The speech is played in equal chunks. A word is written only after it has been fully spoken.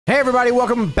Hey everybody,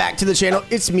 welcome back to the channel.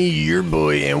 It's me, your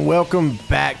boy, and welcome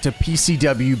back to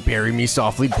PCW Bury Me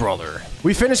Softly, brother.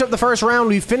 We finished up the first round,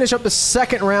 we finished up the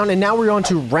second round, and now we're on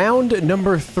to round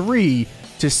number 3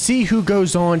 to see who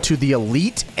goes on to the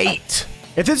Elite 8.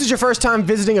 If this is your first time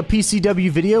visiting a PCW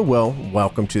video, well,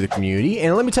 welcome to the community,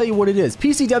 and let me tell you what it is.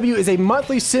 PCW is a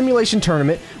monthly simulation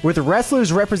tournament with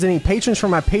wrestlers representing patrons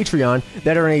from my Patreon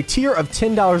that are in a tier of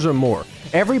 $10 or more.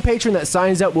 Every patron that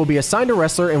signs up will be assigned a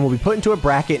wrestler and will be put into a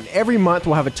bracket, and every month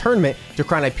we'll have a tournament to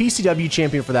crown a PCW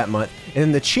champion for that month, and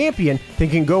then the champion then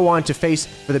can go on to face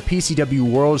for the PCW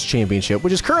World's Championship,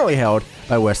 which is currently held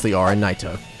by Wesley R. and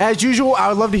Naito. As usual, I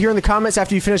would love to hear in the comments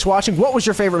after you finish watching what was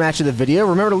your favorite match of the video.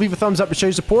 Remember to leave a thumbs up to show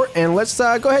your support, and let's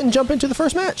go ahead and jump into the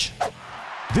first match.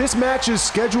 This match is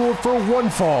scheduled for one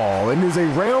fall and is a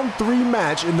round 3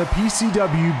 match in the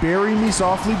PCW Bury Me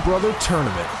Softly Brother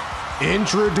Tournament.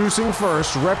 Introducing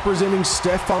first, representing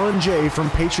Stefan J from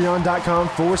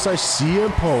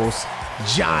patreon.com/CM Pulse,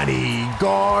 Johnny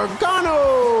Gargano.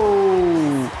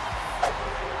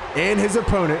 And his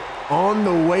opponent, on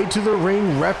the way to the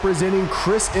ring, representing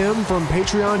Chris M from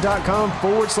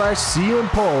patreon.com/CM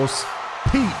Pulse,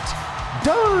 Pete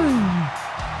Dunne.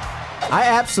 I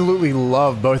absolutely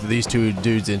love both of these two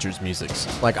dudes' entrance musics.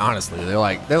 Like, honestly,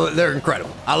 they're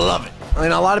incredible. I love it. I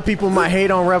mean, a lot of people might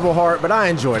hate on Rebel Heart, but I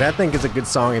enjoy it. I think it's a good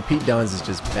song, and Pete Dunne's is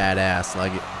just badass.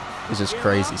 Like, it's just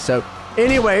crazy. So,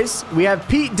 anyways, we have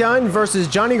Pete Dunne versus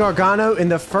Johnny Gargano in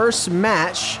the first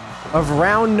match of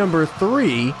round number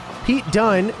 3. Pete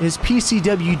Dunne, his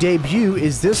PCW debut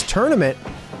is this tournament,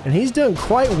 and he's done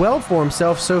quite well for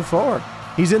himself so far.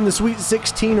 He's in the Sweet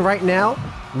 16 right now,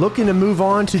 looking to move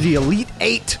on to the Elite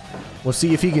 8. We'll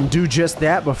see if he can do just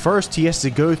that, but first he has to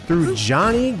go through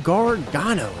Johnny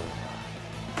Gargano.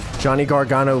 Johnny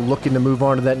Gargano looking to move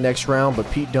on to that next round, but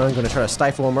Pete Dunne going to try to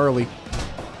stifle him early.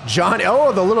 Johnny,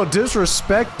 oh, the little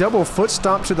disrespect, double foot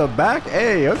stomp to the back.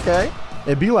 Hey, okay.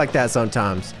 It'd be like that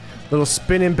sometimes. Little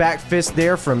spinning back fist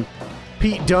there from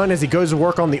Pete Dunne as he goes to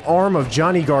work on the arm of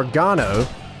Johnny Gargano.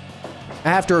 I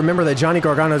have to remember that Johnny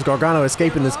Gargano's Gargano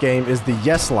escape in this game is the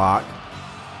yes lock.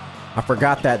 I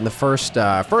forgot that in the first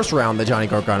round that Johnny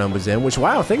Gargano was in, which,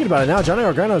 wow, thinking about it now, Johnny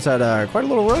Gargano's had quite a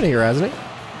little run here, hasn't he?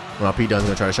 Well, Pete Dunne's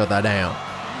going to try to shut that down.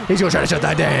 He's going to try to shut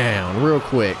that down real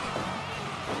quick.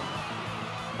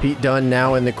 Pete Dunne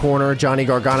now in the corner. Johnny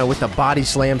Gargano with the body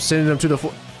slam, sending him to the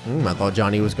floor. I thought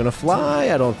Johnny was going to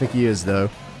fly. I don't think he is, though.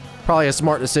 Probably a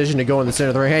smart decision to go in the center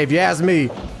of the ring. Hey, if you ask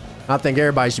me, I think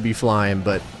everybody should be flying,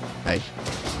 but hey.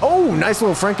 Oh, nice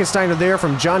little Frankensteiner there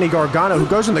from Johnny Gargano, who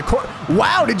goes in the corner.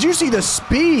 Wow, did you see the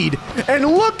speed? And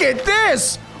look at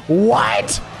this.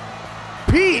 What?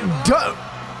 Pete Dunne.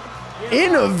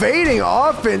 Innovating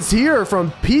offense here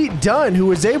from Pete Dunne, who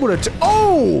was able to,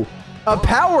 oh, a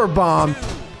power bomb.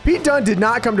 Pete Dunne did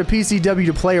not come to PCW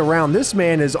to play around. This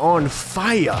man is on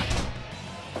fire.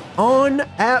 On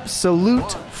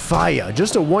absolute fire.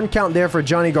 Just a 1 count there for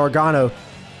Johnny Gargano.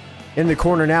 In the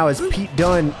corner now as Pete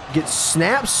Dunne gets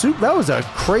snap soup. That was a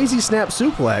crazy snap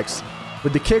suplex.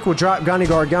 But the kick will drop Johnny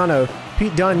Gargano.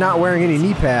 Pete Dunne not wearing any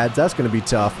knee pads. That's going to be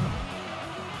tough.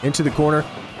 Into the corner.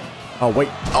 Oh, wait.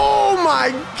 Oh,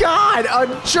 my God. A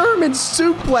German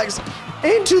suplex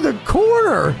into the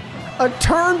corner. A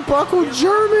turnbuckle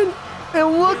German.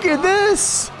 And look at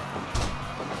this.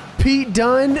 Pete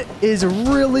Dunne is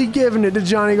really giving it to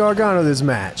Johnny Gargano this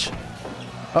match.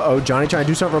 Uh-oh, Johnny trying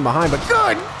to do something from behind, but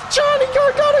good. Johnny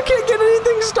Gargano can't get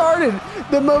anything started.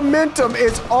 The momentum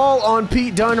is all on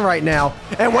Pete Dunne right now.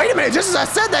 And wait a minute, just as I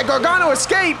said that, Gargano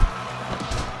escape.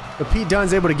 But Pete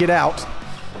Dunne's able to get out.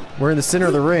 We're in the center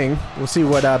of the ring. We'll see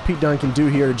what Pete Dunne can do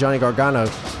here to Johnny Gargano.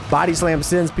 Body slam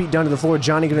sends Pete Dunne to the floor.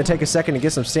 Johnny going to take a second to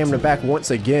get some stamina back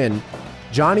once again.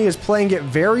 Johnny is playing it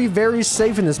very, very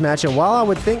safe in this match. And while I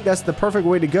would think that's the perfect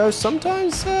way to go,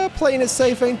 sometimes playing it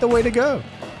safe ain't the way to go.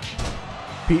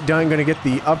 Pete Dunne going to get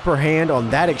the upper hand on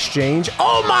that exchange.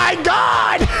 Oh my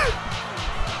God!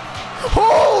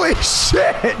 Holy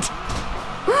shit!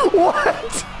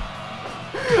 What?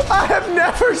 I have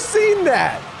never seen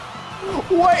that.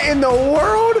 What in the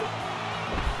world?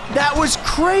 That was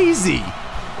crazy.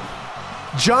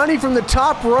 Johnny from the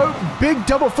top rope, big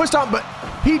double foot stomp, but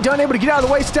Pete Dunne able to get out of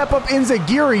the way, step up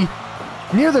Enziguri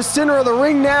near the center of the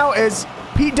ring now as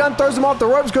Pete Dunne throws him off the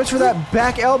ropes, goes for that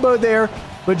back elbow there,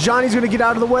 but Johnny's going to get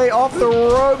out of the way, off the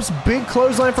ropes, big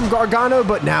clothesline from Gargano,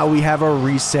 but now we have a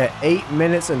reset. 8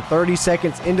 minutes and 30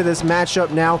 seconds into this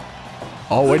matchup now.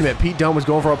 Oh, wait a minute, Pete Dunne was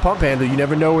going for a pump handle. You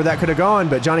never know where that could have gone,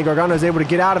 but Johnny Gargano is able to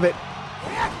get out of it.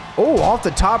 Oh, off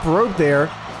the top rope there.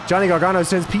 Johnny Gargano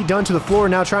sends Pete Dunne to the floor,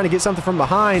 now trying to get something from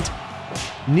behind.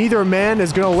 Neither man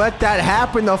is going to let that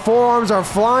happen. The forearms are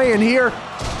flying here.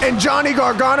 And Johnny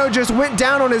Gargano just went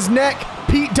down on his neck.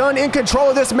 Pete Dunne in control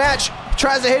of this match.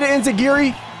 Tries to hit it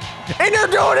enziguri. And they're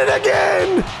doing it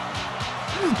again.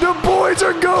 The boys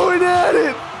are going at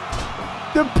it.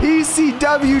 The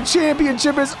PCW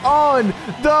championship is on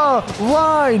the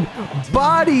line.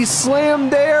 Body slam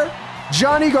there.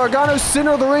 Johnny Gargano,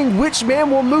 center of the ring. Which man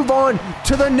will move on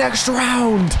to the next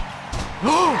round?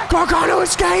 Gargano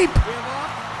escape.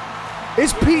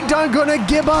 Is Pete Dunne gonna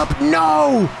give up?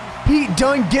 No. Pete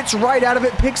Dunne gets right out of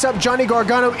it, picks up Johnny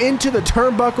Gargano into the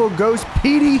turnbuckle, goes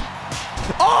Petey.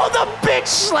 Oh, the big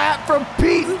slap from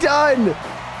Pete Dunne.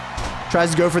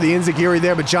 Tries to go for the enziguri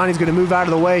there, but Johnny's gonna move out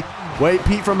of the way. Wait,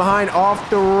 Pete from behind, off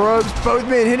the ropes. Both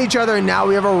men hit each other, and now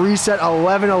we have a reset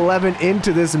 11-11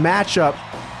 into this matchup.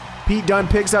 Pete Dunne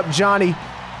picks up Johnny,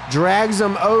 drags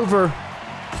him over.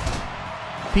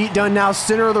 Pete Dunne now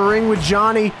center of the ring with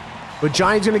Johnny, but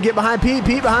Johnny's gonna get behind Pete.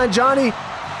 Pete behind Johnny.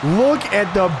 Look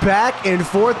at the back and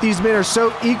forth. These men are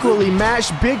so equally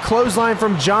matched. Big clothesline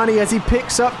from Johnny as he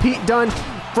picks up Pete Dunne.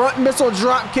 Front missile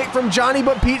drop kick from Johnny,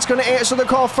 but Pete's gonna answer the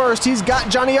call first. He's got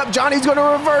Johnny up. Johnny's gonna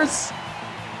reverse.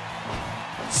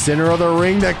 Center of the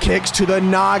ring, the kicks to the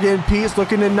noggin. Pete's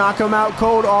looking to knock him out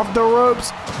cold off the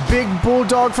ropes. Big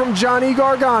bulldog from Johnny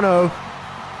Gargano.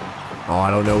 Oh,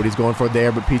 I don't know what he's going for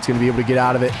there, but Pete's going to be able to get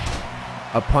out of it.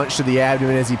 A punch to the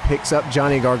abdomen as he picks up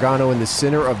Johnny Gargano in the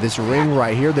center of this ring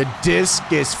right here. The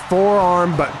discus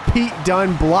forearm, but Pete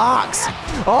Dunne blocks.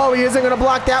 Oh, he isn't going to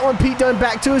block that one. Pete Dunne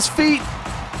back to his feet.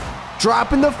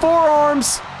 Dropping the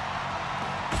forearms.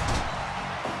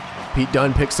 Pete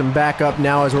Dunne picks him back up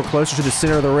now as we're closer to the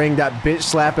center of the ring. That bitch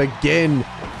slap again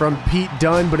from Pete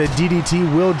Dunne, but a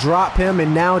DDT will drop him,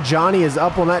 and now Johnny is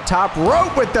up on that top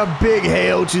rope with the big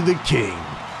hail to the king.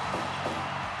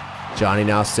 Johnny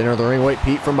now center of the ring. Wait,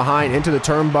 Pete from behind into the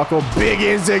turnbuckle. Big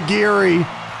enziguri.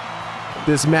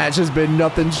 This match has been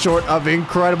nothing short of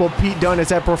incredible. Pete Dunne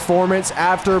has had performance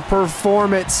after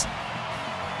performance.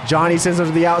 Johnny sends him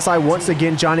to the outside. Once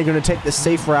again, Johnny going to take the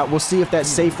safe route. We'll see if that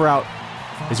safe route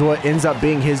is what ends up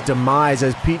being his demise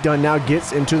as Pete Dunne now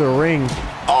gets into the ring.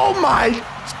 Oh my!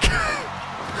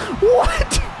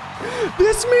 What?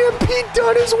 This man Pete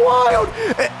Dunne is wild.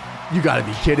 You gotta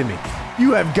be kidding me.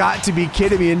 You have got to be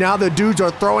kidding me. And now the dudes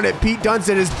are throwing at Pete Dunne. It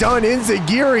is done.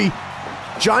 Enziguri.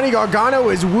 Johnny Gargano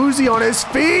is woozy on his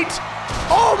feet.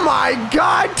 Oh my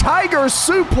God! Tiger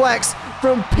suplex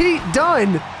from Pete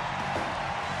Dunne.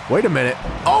 Wait a minute.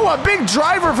 Oh, a big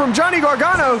driver from Johnny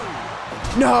Gargano.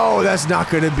 No, that's not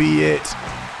going to be it.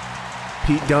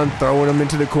 Pete Dunne throwing him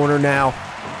into the corner now.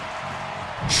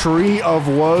 Tree of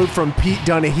Woe from Pete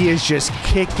Dunne. He is just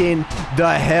kicking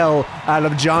the hell out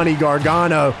of Johnny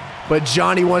Gargano. But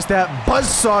Johnny wants that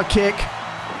buzzsaw kick.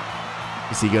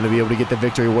 Is he going to be able to get the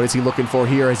victory? What is he looking for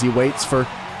here as he waits for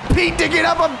Pete to get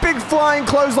up? A big flying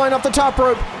clothesline off the top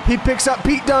rope. He picks up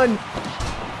Pete Dunne.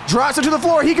 Drops it to the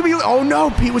floor. He could be... Oh no,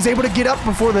 Pete was able to get up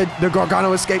before the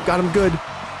Gargano escape got him good.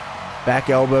 Back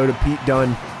elbow to Pete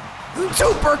Dunne.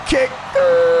 Super kick.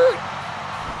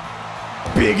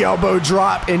 Big elbow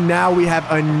drop, and now we have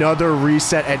another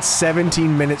reset at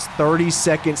 17 minutes, 30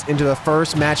 seconds into the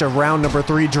first match of round number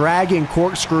 3. Dragon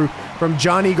corkscrew from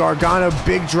Johnny Gargano.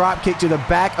 Big drop kick to the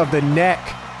back of the neck.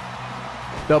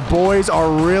 The boys are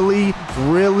really,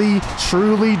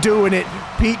 truly doing it.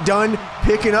 Pete Dunne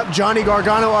picking up Johnny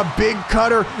Gargano, a big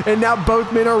cutter, and now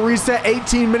both men are reset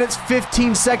 18 minutes,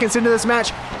 15 seconds into this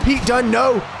match. Pete Dunne,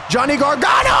 no. Johnny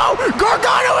Gargano!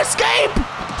 Gargano escape!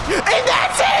 And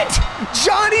that's it!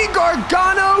 Johnny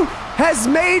Gargano has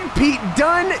made Pete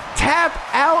Dunne tap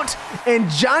out, and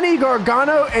Johnny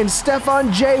Gargano and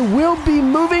Stefan J will be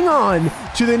moving on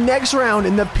to the next round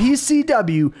in the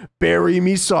PCW Bury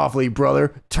Me Softly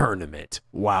Brother Tournament.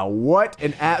 Wow, what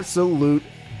an absolute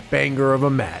banger of a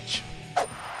match.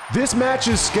 This match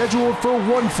is scheduled for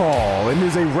one fall and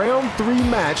is a round 3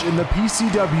 match in the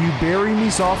PCW Bury Me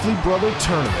Softly Brother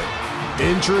Tournament.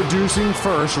 Introducing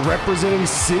first, representing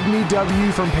Sydney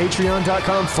W from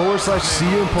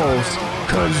patreon.com/CM Pulse,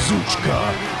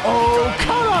 Kazuchika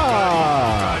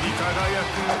Okada.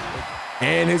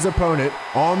 And his opponent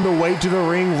on the way to the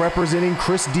ring, representing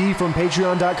Chris D from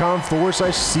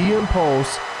patreon.com/CM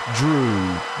Pulse,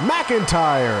 Drew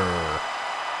McIntyre.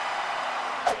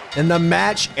 In the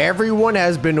match everyone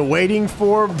has been waiting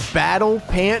for, Battle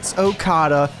Pants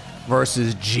Okada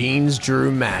versus Jeans Drew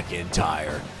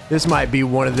McIntyre. This might be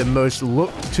one of the most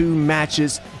looked to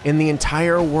matches in the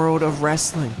entire world of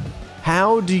wrestling.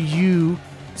 How do you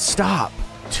stop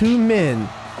 2 men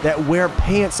that wear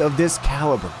pants of this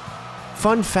caliber?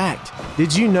 Fun fact,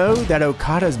 did you know that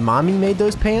Okada's mommy made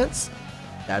those pants?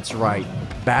 That's right,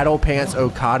 Battle Pants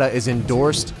Okada is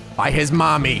endorsed by his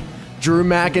mommy. Drew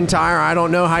McIntyre, I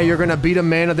don't know how you're going to beat a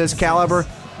man of this caliber,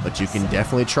 but you can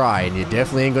definitely try, and you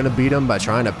definitely ain't going to beat him by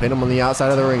trying to pin him on the outside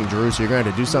of the ring, Drew, so you're going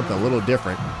to have to do something a little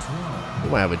different.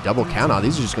 We might have a double count out.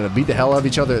 These are just going to beat the hell out of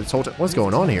each other this whole time. What's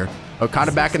going on here?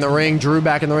 Okada back in the ring, Drew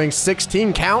back in the ring,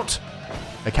 16 count.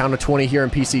 A count of 20 here in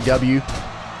PCW.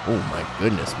 Oh my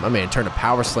goodness, my man turned a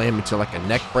power slam into like a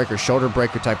neck breaker, shoulder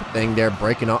breaker type of thing there,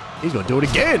 breaking up. He's going to do it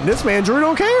again. This man, Drew,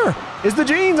 don't care. It's the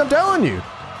genes, I'm telling you.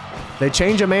 They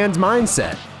change a man's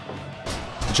mindset.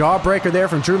 Jawbreaker there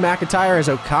from Drew McIntyre as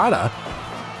Okada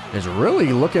is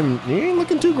really looking, he ain't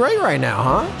looking too great right now,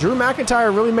 huh? Drew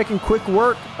McIntyre really making quick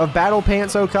work of Battle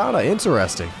Pants Okada.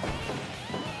 Interesting.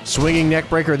 Swinging neck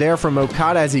breaker there from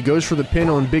Okada as he goes for the pin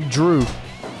on Big Drew.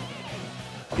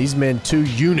 These men, 2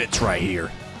 units right here.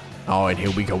 Oh, and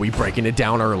here we go. We breaking it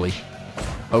down early.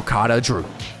 Okada, Drew.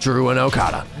 Drew and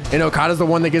Okada. And Okada's the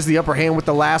one that gets the upper hand with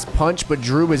the last punch, but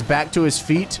Drew is back to his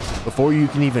feet before you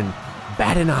can even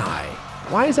bat an eye.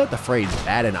 Why is that the phrase,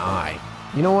 bat an eye?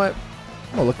 You know what?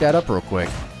 I'm gonna look that up real quick.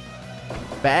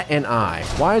 Bat an eye.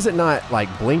 Why is it not like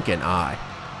blink an eye?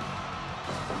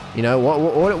 You know,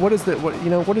 what is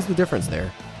the difference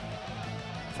there?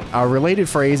 A related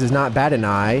phrase is not bat an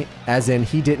eye, as in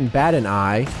he didn't bat an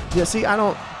eye. Yeah, see, I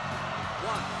don't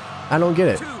get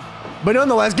it. But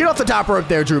nonetheless, get off the top rope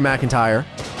there, Drew McIntyre.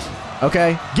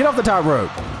 Okay, get off the top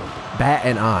rope. Bat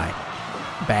an eye.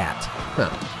 Bat. Huh.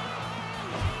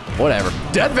 Whatever.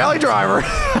 Death Valley Driver.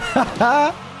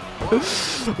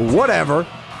 Whatever.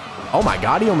 Oh my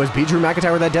God, he almost beat Drew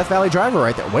McIntyre with that Death Valley Driver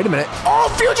right there. Wait a minute. Oh,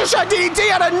 Future Shot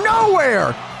DDT out of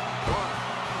nowhere.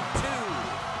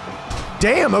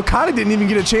 Damn, Okada didn't even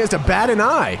get a chance to bat an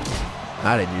eye.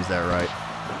 I didn't use that right.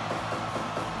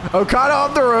 Okada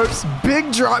off the ropes.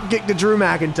 Big drop kick to Drew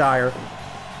McIntyre.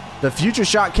 The Future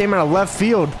Shot came out of left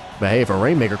field. But hey, if a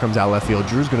Rainmaker comes out of left field,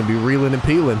 Drew's going to be reeling and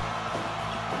peeling.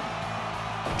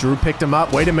 Drew picked him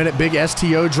up. Wait a minute. Big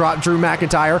STO drop Drew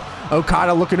McIntyre.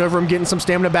 Okada looking over him, getting some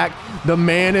stamina back. The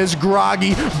man is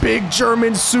groggy. Big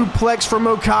German suplex from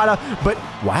Okada. But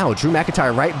wow, Drew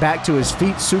McIntyre right back to his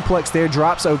feet. Suplex there,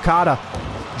 drops Okada.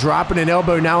 Dropping an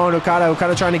elbow now on Okada.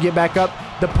 Okada trying to get back up.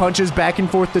 The punches back and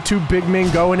forth. The 2 big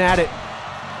men going at it.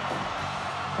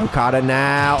 Okada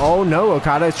now. Oh no,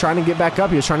 Okada is trying to get back up.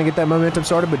 He was trying to get that momentum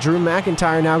started, but Drew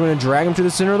McIntyre now going to drag him to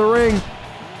the center of the ring.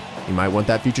 He might want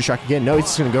that Future Shock again. No, he's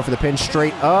just going to go for the pin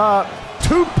straight up.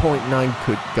 2.9.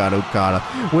 Good God, Okada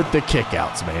with the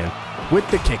kickouts, man. With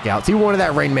the kickouts. He wanted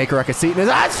that Rainmaker. I could see it in his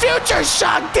eyes. Future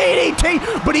Shock DDT.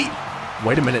 But he...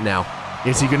 Wait a minute now.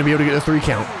 Is he going to be able to get a 3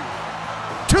 count?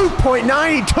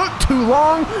 2.9. He took too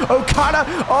long. Okada.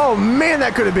 Oh, man,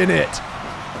 that could have been it.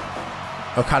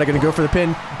 Okada going to go for the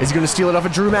pin. Is he going to steal it off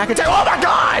of Drew McIntyre? Oh, my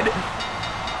God.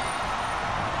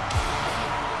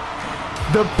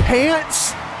 The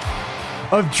pants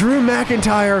of Drew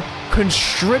McIntyre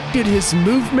constricted his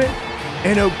movement,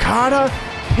 and Okada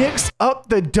picks up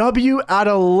the W out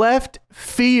of left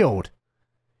field.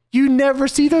 You never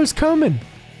see those coming.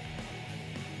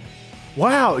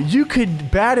 Wow, you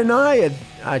could bat an eye at...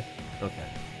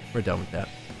 Okay, we're done with that.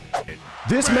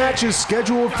 This match is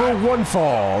scheduled for 1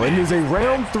 fall and is a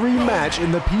round 3 match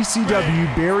in the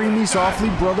PCW Bury Me Softly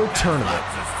Brother Tournament.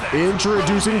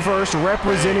 Introducing first,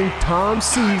 representing Tom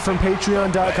C from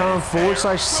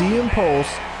patreon.com/CM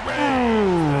Pulse,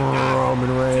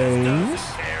 Roman Reigns.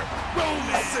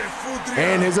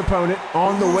 And his opponent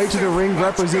on the way to the ring,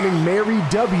 representing Mary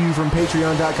W from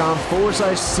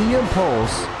patreon.com/CM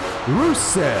Pulse,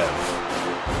 Rusev.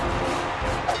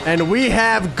 And we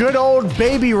have good old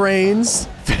Baby Reigns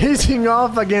facing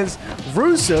off against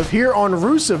Rusev here on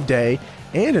Rusev Day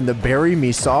and in the Bury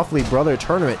Me Softly Brother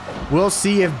Tournament. We'll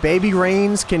see if Baby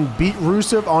Reigns can beat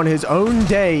Rusev on his own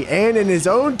day and in his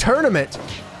own tournament,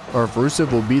 or if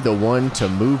Rusev will be the one to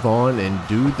move on and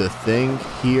do the thing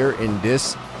here in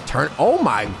this turn. Oh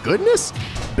my goodness!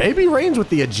 Baby Reigns with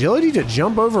the agility to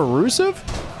jump over Rusev?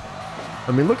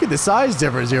 I mean, look at the size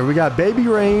difference here. We got Baby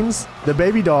Reigns, the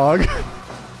baby dog,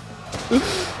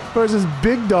 versus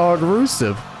Big Dog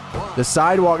Rusev. The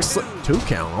sidewalk 2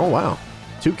 count. Oh, wow.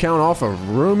 2 count off of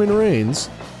Roman Reigns.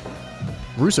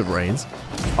 Rusev Reigns.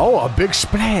 Oh, a big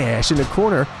splash in the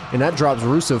corner, and that drops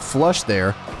Rusev flush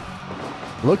there.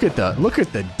 Look at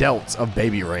the delts of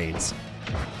Baby Reigns.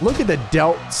 Look at the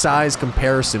delt size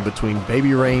comparison between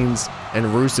Baby Reigns and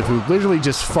Rusev, who literally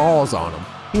just falls on him.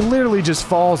 He literally just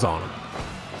falls on him.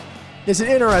 It's an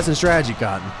interesting strategy,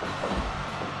 Cotton.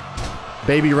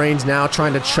 Baby Reigns now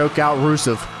trying to choke out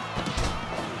Rusev.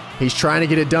 He's trying to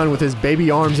get it done with his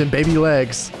baby arms and baby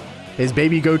legs. His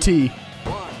baby goatee.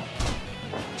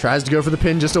 Tries to go for the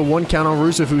pin, just a 1 count on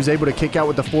Rusev, who's able to kick out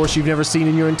with the force you've never seen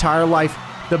in your entire life.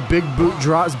 The big boot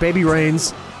drops Baby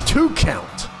Reigns. 2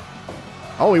 count.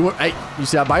 Oh, he went, hey, you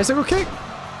see that bicycle kick?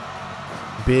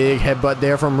 Big headbutt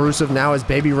there from Rusev now as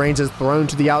Baby Reigns is thrown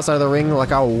to the outside of the ring like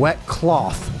a wet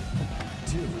cloth.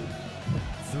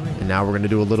 And now we're going to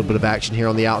do a little bit of action here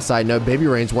on the outside. No, Baby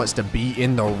Reigns wants to be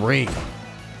in the ring.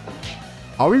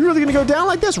 Are we really going to go down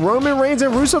like this? Roman Reigns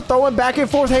and Rusev throwing back and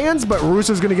forth hands, but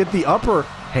Rusev's going to get the upper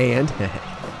hand.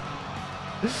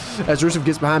 As Rusev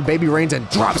gets behind Baby Reigns and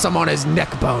drops him on his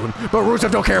neck bone. But Rusev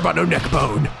don't care about no neck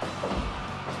bone.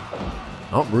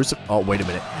 Oh, Rusev. Oh, wait a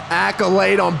minute.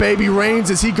 Accolade on Baby Reigns.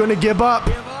 Is he going to give up?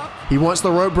 He wants the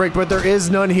rope break, but there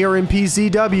is none here in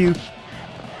PCW.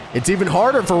 It's even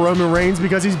harder for Roman Reigns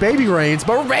because he's Baby Reigns.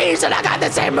 But Reigns and I got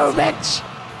the same move, bitch.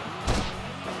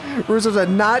 Rusev said,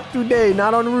 not today,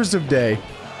 not on Rusev Day.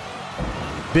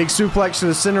 Big suplex to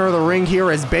the center of the ring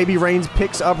here as Baby Reigns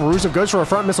picks up Rusev. Goes for a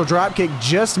front missile dropkick,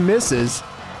 just misses.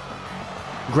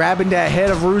 Grabbing that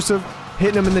head of Rusev,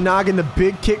 hitting him in the noggin. The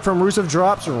big kick from Rusev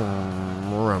drops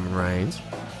Roman Reigns.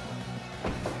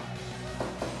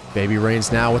 Baby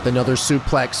Reigns now with another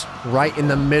suplex right in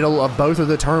the middle of both of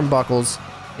the turnbuckles.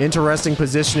 Interesting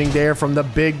positioning there from the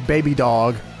big baby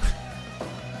dog.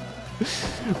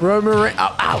 Roman Reigns.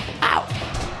 Ow, ow, ow.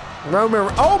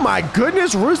 Roman. Oh my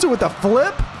goodness. Rusev with the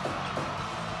flip.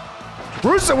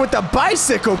 Rusev with the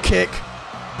bicycle kick.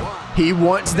 He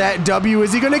wants that W.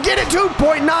 Is he going to get it?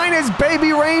 2.9 as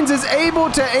Baby Reigns is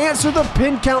able to answer the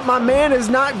pin count. My man is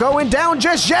not going down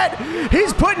just yet.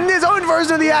 He's putting his own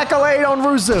version of the accolade on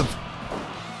Rusev.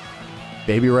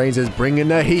 Baby Reigns is bringing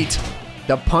the heat.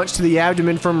 The punch to the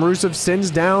abdomen from Rusev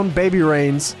sends down Baby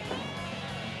Reigns.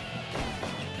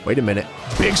 Wait a minute.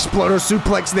 Big exploder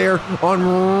suplex there on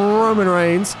Roman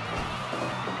Reigns.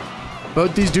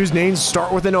 Both these dudes' names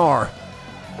start with an R.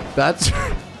 That's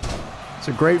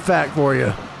a great fact for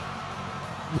you.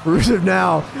 Rusev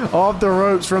now off the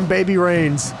ropes from Baby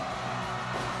Reigns.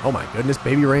 Oh my goodness,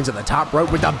 Baby Reigns at the top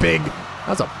rope with the big.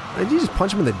 Did you just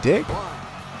punch him in the dick?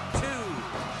 1,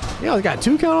 2. Yeah, I got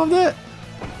 2 count on that.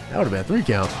 That would have been a 3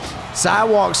 count.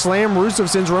 Sidewalk slam. Rusev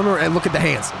sends Roman, and look at the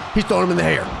hands. He's throwing him in the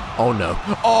hair. Oh no.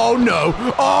 Oh no.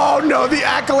 Oh no. The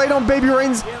accolade on Baby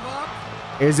Reigns.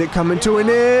 Is it coming to an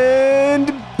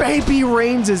end? Baby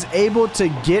Reigns is able to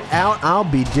get out. I'll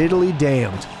be diddly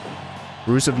damned.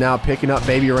 Rusev now picking up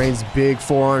Baby Reigns' big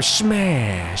forearm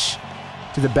smash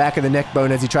to the back of the neck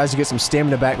bone as he tries to get some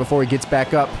stamina back before he gets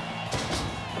back up.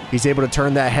 He's able to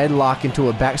turn that headlock into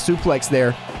a back suplex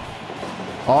there.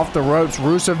 Off the ropes,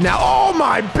 Rusev now. Oh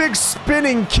my, big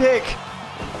spinning kick.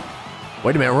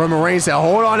 Wait a minute, Roman Reigns said,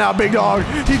 hold on now, big dog.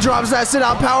 He drops that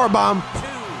sit-out powerbomb.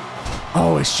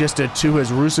 Oh, it's just a 2 as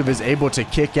Rusev is able to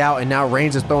kick out, and now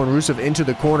Reigns is throwing Rusev into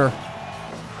the corner.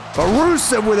 But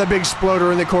Rusev with a big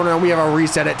exploder in the corner, and we have a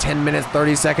reset at 10 minutes,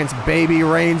 30 seconds. Baby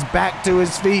Reigns back to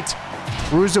his feet.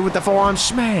 Rusev with the forearm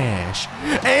smash.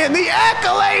 And the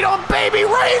accolade on Baby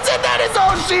Reigns, and that is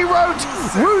all she wrote.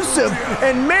 Rusev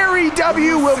and Mary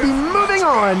W will be moving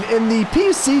on in the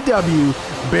PCW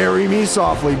Bury Me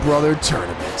Softly Brother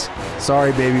Tournament.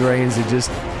 Sorry, Baby Reigns, it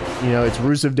just, you know, it's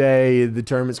Rusev Day. The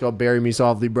tournament's called Bury Me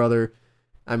Softly Brother.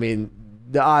 I mean,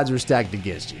 the odds were stacked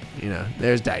against you. You know,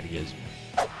 they're stacked against you.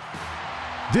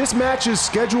 This match is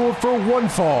scheduled for 1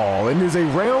 fall and is a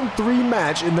round 3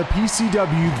 match in the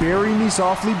PCW Bury Me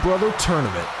Softly Brother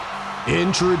Tournament.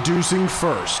 Introducing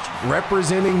first,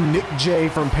 representing Nick J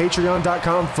from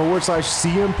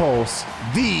patreon.com/CM Pulse,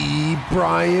 the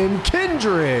Brian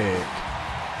Kendrick.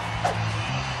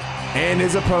 And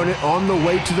his opponent on the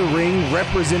way to the ring,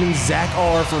 representing Zach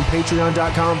R from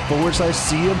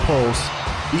patreon.com/CM Pulse,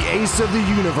 the ace of the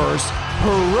universe,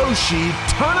 Hiroshi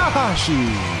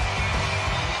Tanahashi.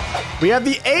 We have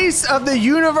the ace of the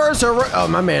universe. Oh,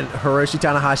 my man, Hiroshi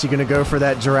Tanahashi going to go for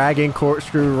that dragon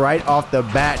corkscrew right off the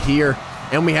bat here.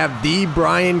 And we have the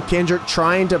Brian Kendrick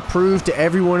trying to prove to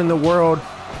everyone in the world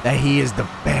that he is the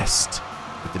best.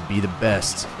 But to be the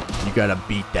best, you got to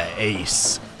beat the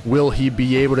ace. Will he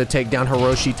be able to take down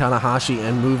Hiroshi Tanahashi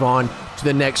and move on to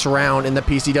the next round in the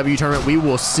PCW tournament? We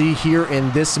will see here in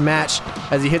this match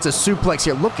as he hits a suplex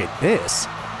here. Look at this.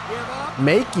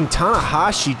 Making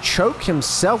Tanahashi choke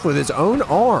himself with his own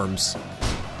arms.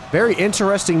 Very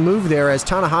interesting move there as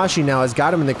Tanahashi now has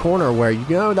got him in the corner where, you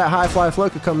know, that high fly flow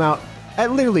could come out at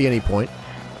literally any point.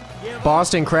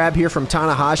 Boston Crab here from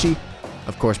Tanahashi.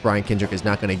 Of course, Brian Kendrick is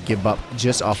not going to give up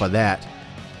just off of that.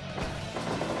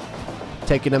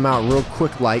 Taking him out real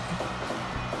quick like.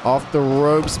 Off the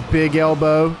ropes, big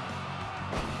elbow.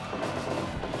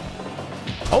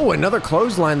 Oh, another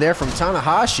clothesline there from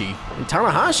Tanahashi. And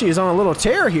Tanahashi is on a little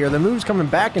tear here. The move's coming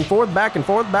back and forth, back and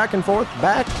forth, back and forth,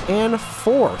 back and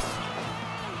forth.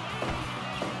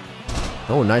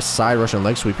 Oh, nice side rush and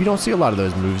leg sweep. You don't see a lot of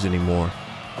those moves anymore.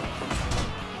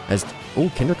 Oh,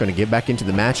 Kendrick going to get back into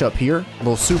the matchup here. A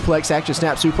little suplex, action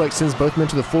snap suplex, sends both men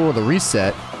to the floor with a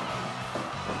reset.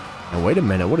 Now, wait a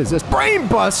minute. What is this? Brain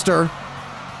Buster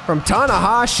from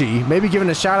Tanahashi. Maybe giving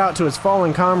a shout out to his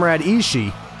fallen comrade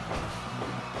Ishii.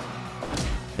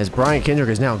 As Brian Kendrick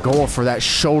is now going for that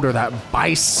shoulder, that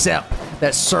bicep,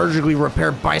 that surgically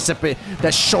repaired bicep.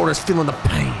 That shoulder's feeling the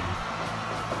pain.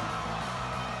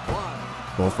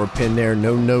 Going for a pin there.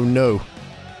 No, no, no.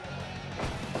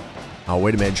 Oh,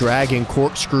 wait a minute. Dragon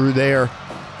corkscrew there.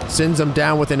 Sends him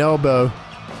down with an elbow.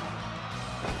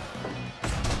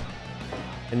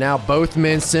 And now both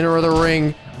men center of the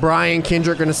ring. Brian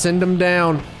Kendrick going to send him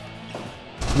down.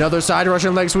 Another side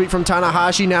Russian leg sweep from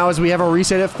Tanahashi now as we have a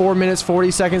reset at 4 minutes,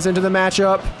 40 seconds into the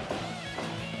matchup.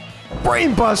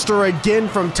 Brainbuster again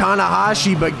from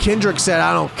Tanahashi, but Kendrick said,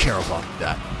 I don't care about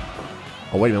that.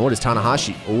 Oh, wait a minute. What is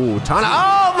Tanahashi? Oh,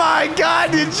 oh my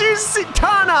God. Did you see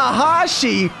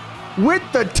Tanahashi with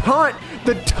the taunt?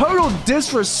 The total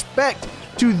disrespect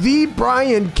to the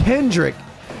Brian Kendrick.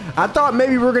 I thought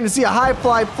maybe we were going to see a high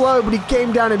fly flow, but he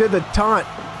came down and did the taunt.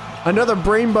 Another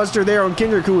brainbuster there on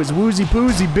Kendrick, who is woozy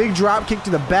poozy. Big drop kick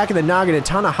to the back of the noggin, and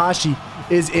Tanahashi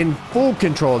is in full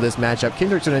control of this matchup.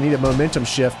 Kendrick's going to need a momentum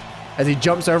shift as he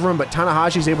jumps over him, but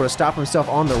Tanahashi's able to stop himself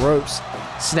on the ropes.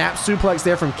 Snap suplex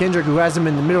there from Kendrick, who has him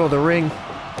in the middle of the ring.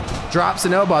 Drops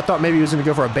an elbow. I thought maybe he was going to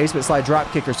go for a basement slide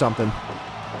drop kick or something.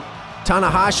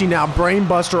 Tanahashi now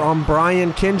brainbuster on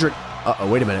Brian Kendrick.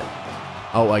 Uh-oh, wait a minute.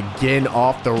 Oh, again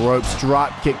off the ropes.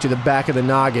 Drop kick to the back of the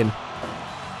noggin.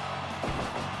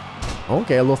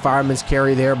 Okay, a little fireman's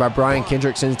carry there by Brian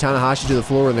Kendrick sends Tanahashi to the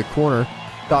floor in the corner.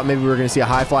 Thought maybe we were going to see a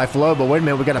high fly flow, but wait a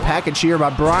minute. We got a package here by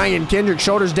Brian Kendrick.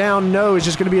 Shoulders down. No, it's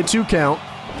just going to be a 2 count.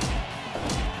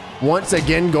 Once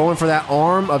again, going for that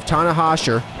arm of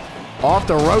Tanahashi. Off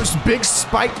the ropes, big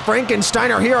spiked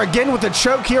Frankensteiner here again with the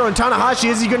choke here on Tanahashi.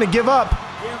 Is he going to give up?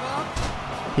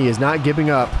 He is not giving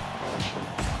up.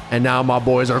 And now my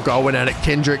boys are going at it.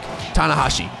 Kendrick,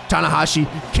 Tanahashi,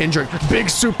 Kendrick. Big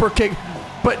super kick.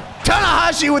 But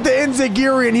Tanahashi with the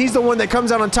enziguri, and he's the one that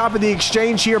comes out on top of the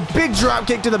exchange here. Big drop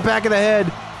kick to the back of the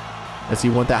head. Does he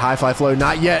want that high fly flow?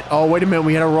 Not yet. Oh, wait a minute.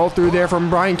 We had a roll through there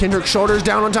from Brian Kendrick. Shoulders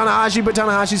down on Tanahashi, but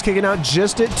Tanahashi's kicking out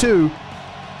just at 2.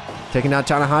 Taking out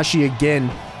Tanahashi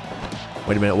again.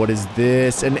 Wait a minute. What is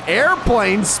this? An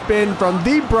airplane spin from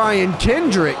the Brian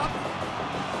Kendrick.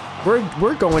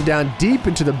 We're going down deep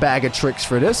into the bag of tricks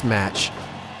for this match.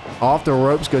 Off the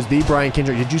ropes goes the Brian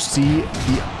Kendrick. Did you see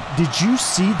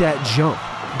that jump?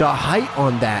 The height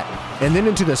on that. And then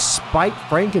into the spiked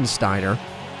Frankensteiner.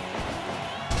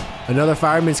 Another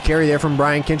fireman's carry there from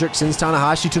Brian Kendrick sends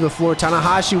Tanahashi to the floor.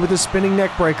 Tanahashi with a spinning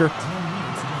neck breaker.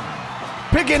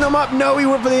 Picking him up. No, he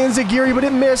went for the enziguri, but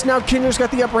it missed. Now Kendrick's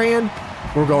got the upper hand.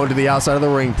 We're going to the outside of the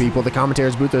ring, people. The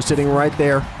commentator's booth are sitting right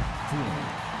there.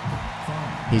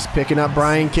 He's picking up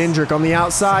Brian Kendrick on the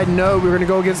outside. No, we're going to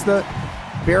go against the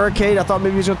barricade. I thought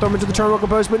maybe he was going to throw him into the turnbuckle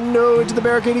post, but no, into the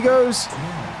barricade he goes.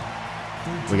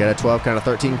 We got a 12 count, a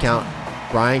 13 count.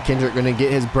 Brian Kendrick going to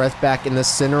get his breath back in the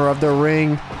center of the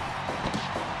ring.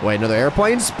 Wait, another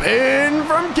airplane spin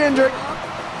from Kendrick.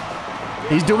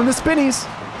 He's doing the spinnies.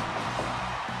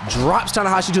 Drops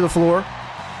Tanahashi to the floor.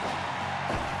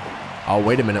 Oh,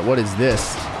 wait a minute. What is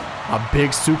this? A big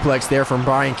suplex there from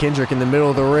Brian Kendrick in the middle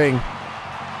of the ring.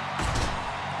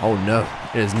 Oh, no.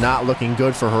 It is not looking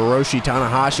good for Hiroshi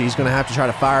Tanahashi. He's going to have to try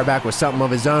to fire back with something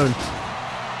of his own.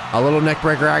 A little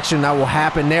neckbreaker action that will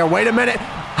happen there. Wait a minute.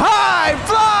 High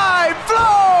fly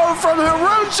flow from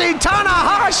Hiroshi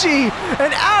Tanahashi.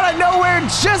 And out of nowhere,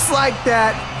 just like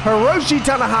that, Hiroshi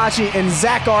Tanahashi and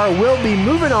Zakar will be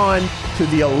moving on to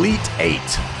the Elite 8.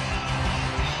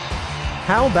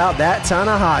 How about that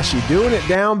Tanahashi? Doing it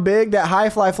down big. That high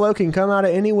fly flow can come out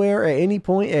of anywhere, at any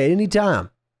point, at any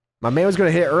time. My man was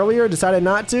going to hit earlier, decided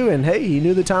not to, and hey, he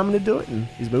knew the timing to do it, and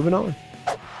he's moving on.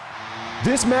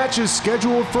 This match is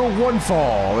scheduled for 1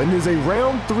 fall and is a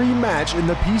round 3 match in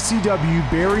the PCW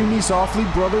Bury Me Softly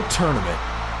Brother Tournament.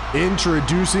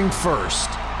 Introducing first,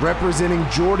 representing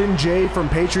Jordan J from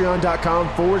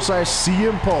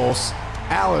patreon.com/CM Pulse,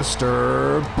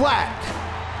 Aleister Black.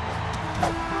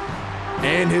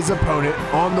 And his opponent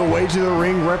on the way to the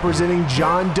ring, representing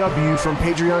John W from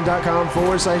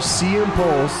patreon.com/CM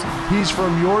Pulse. He's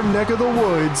from your neck of the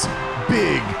woods,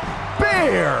 Big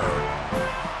Bear.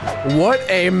 What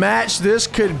a match this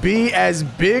could be as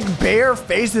Big Bear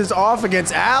faces off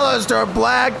against Aleister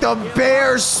Black. The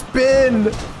bear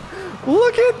spin.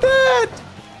 Look at that.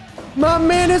 My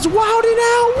man is wilding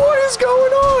out. What is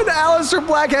going on? Aleister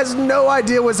Black has no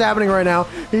idea what's happening right now.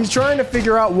 He's trying to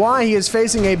figure out why he is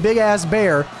facing a big-ass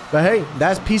bear. But hey,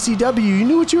 that's PCW. You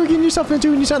knew what you were getting yourself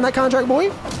into when you signed that contract,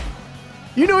 boy.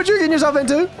 You knew what you were getting yourself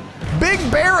into. Big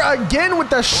Bear again with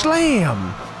the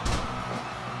slam.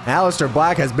 Aleister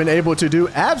Black has been able to do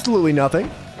absolutely nothing,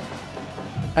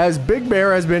 as Big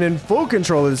Bear has been in full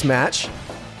control of this match.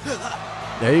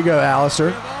 There you go,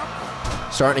 Aleister.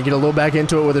 Starting to get a little back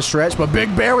into it with a stretch, but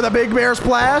Big Bear with a Big Bear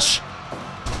splash.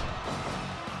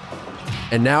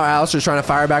 And now Aleister's trying to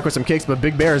fire back with some kicks, but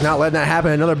Big Bear is not letting that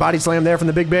happen. Another body slam there from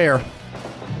the Big Bear.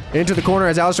 Into the corner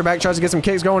as Aleister Black tries to get some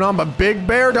kicks going on, but Big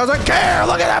Bear doesn't care.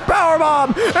 Look at that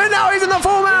powerbomb. And now he's in the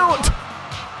full mount.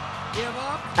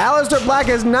 Aleister Black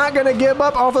is not going to give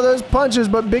up off of those punches,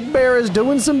 but Big Bear is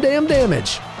doing some damn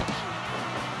damage.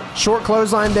 Short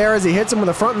clothesline there as he hits him with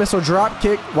a front missile drop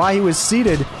kick while he was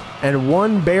seated. And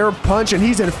one bear punch, and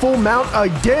he's in full mount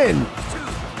again.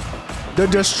 The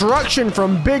destruction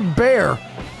from Big Bear.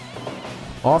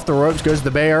 Off the ropes goes the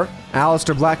bear.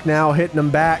 Aleister Black now hitting him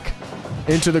back.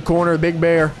 Into the corner, Big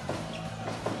Bear.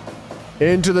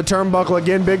 Into the turnbuckle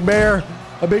again, Big Bear.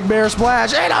 A Big Bear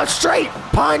splash, and a straight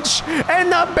punch,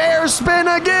 and the bear spin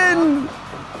again.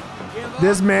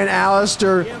 This man,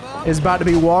 Aleister, is about to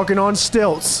be walking on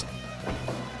stilts.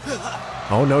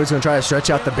 Oh no, he's gonna try to stretch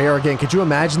out the bear again. Could you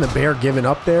imagine the bear giving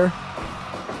up there?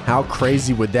 How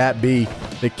crazy would that be?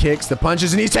 The kicks, the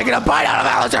punches, and he's taking a bite out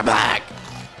of Aleister Black.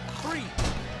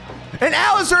 And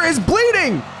Aleister is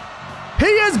bleeding. He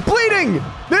is bleeding.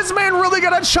 This man really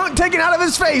got a chunk taken out of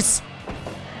his face.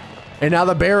 And now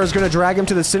the bear is gonna drag him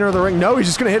to the center of the ring. No, he's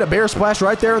just gonna hit a bear splash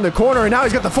right there in the corner, and now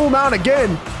he's got the full mount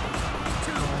again.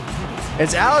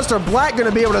 Is Aleister Black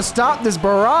gonna be able to stop this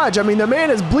barrage? I mean, the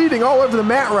man is bleeding all over the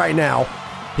mat right now.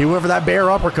 He went for that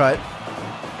bear uppercut.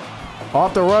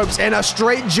 Off the ropes, and a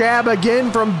straight jab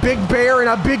again from Big Bear, and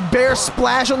a Big Bear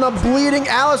splash on the bleeding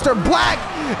Aleister Black.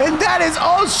 And that is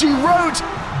all she wrote.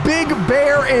 Big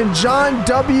Bear and John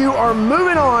W. are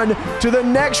moving on to the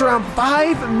next round.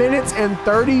 5 minutes and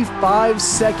 35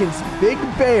 seconds. Big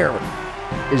Bear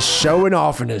is showing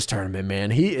off in this tournament,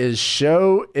 man. He is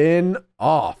showing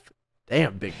off.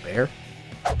 Damn, Big Bear.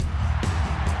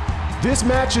 This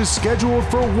match is scheduled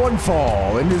for one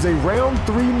fall and is a round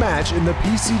 3 match in the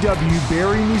PCW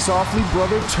Bury Me Softly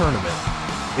Brother Tournament.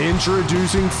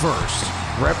 Introducing first,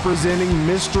 representing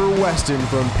Mr. Weston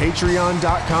from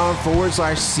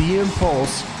patreon.com/CM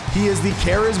Pulse, he is the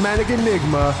charismatic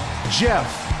enigma,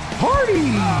 Jeff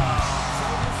Hardy.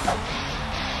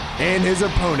 And his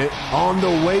opponent on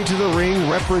the way to the ring,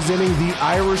 representing the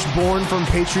Irish-born from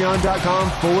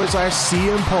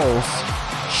patreon.com/CM Pulse,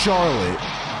 Charlotte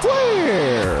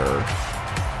Flair.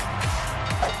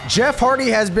 Jeff Hardy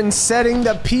has been setting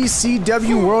the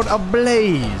PCW world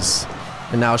ablaze.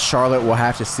 And now Charlotte will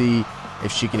have to see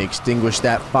if she can extinguish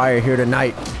that fire here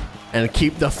tonight and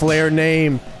keep the Flair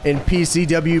name in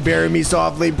PCW Bury Me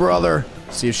Softly Brother.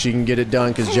 See if she can get it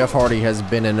done, because Jeff Hardy has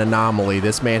been an anomaly.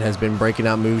 This man has been breaking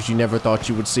out moves you never thought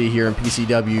you would see here in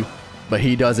PCW, but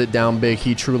he does it down big.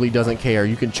 He truly doesn't care.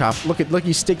 You can chop. Look,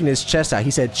 he's sticking his chest out.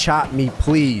 He said, "Chop me,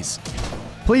 please.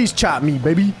 Please chop me,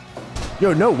 baby."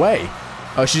 Yo, no way.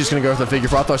 Oh, she's just going to go for the figure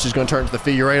 4. I thought she was going to turn to the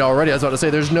figure 8 already. I was about to say,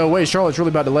 there's no way Charlotte's really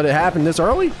about to let it happen this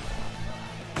early.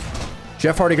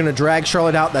 Jeff Hardy going to drag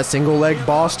Charlotte out. That single leg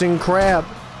Boston Crab.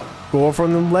 Go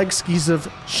from the leg skis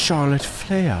of Charlotte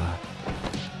Flair.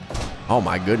 Oh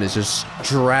my goodness, just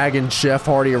dragging Jeff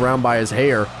Hardy around by his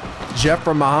hair. Jeff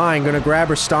from behind, gonna grab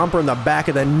her, stomp her in the back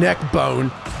of the neck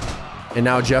bone. And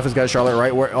now Jeff has got Charlotte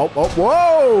right where,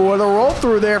 whoa, with a roll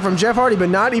through there from Jeff Hardy, but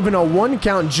not even a 1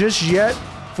 count just yet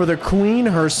for the queen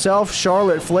herself,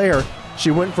 Charlotte Flair.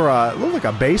 She went for a, looked like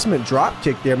a basement drop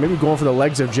kick there, maybe going for the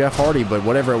legs of Jeff Hardy, but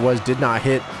whatever it was did not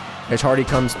hit as Hardy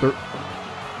comes through.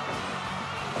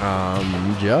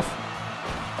 Jeff,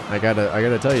 I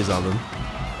gotta tell you something.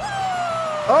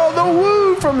 Oh, the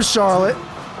woo from Charlotte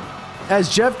as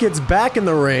Jeff gets back in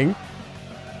the ring.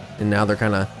 And now they're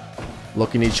kind of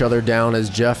looking each other down as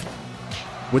Jeff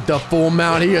with the full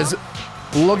mount. He is,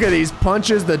 look at these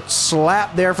punches. The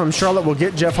slap there from Charlotte will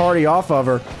get Jeff Hardy off of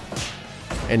her.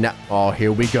 And now, oh,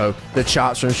 here we go. The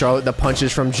chops from Charlotte, the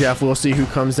punches from Jeff. We'll see who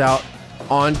comes out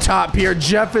on top here.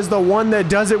 Jeff is the one that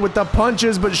does it with the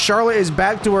punches, but Charlotte is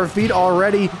back to her feet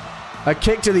already. A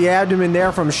kick to the abdomen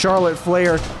there from Charlotte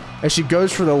Flair. As she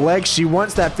goes for the leg, she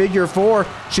wants that figure 4.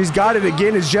 She's got it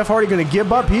again. Is Jeff Hardy going to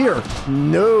give up here?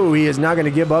 No, he is not going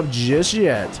to give up just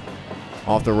yet.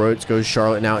 Off the ropes goes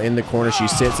Charlotte now in the corner. She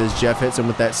sits as Jeff hits him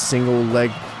with that single leg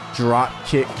drop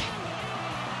kick.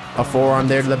 A forearm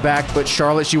there to the back, but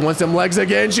Charlotte, she wants them legs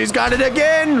again. She's got it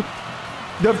again.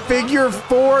 The figure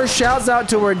four shouts out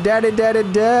to her, daddy, daddy,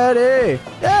 daddy,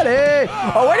 daddy.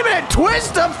 Oh, wait a minute.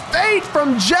 Twist of fate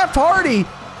from Jeff Hardy.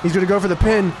 He's going to go for the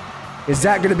pin. Is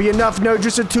that going to be enough? No,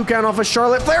 just a 2 count off of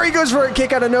Charlotte. Flair, he goes for a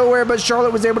kick out of nowhere, but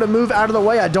Charlotte was able to move out of the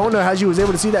way. I don't know how she was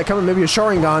able to see that coming. Maybe a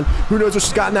Sharingan. Who knows what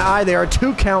she's got in the eye there. A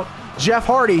 2 count. Jeff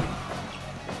Hardy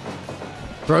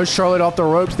throws Charlotte off the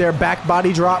ropes there. Back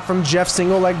body drop from Jeff.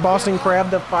 Single leg Boston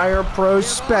Crab, the Fire Pro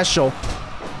special.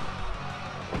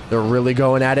 They're really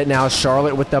going at it now.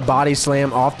 Charlotte with the body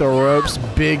slam off the ropes.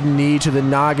 Big knee to the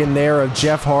noggin there of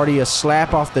Jeff Hardy. A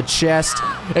slap off the chest.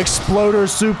 Exploder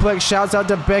suplex. Shouts out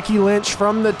to Becky Lynch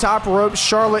from the top rope.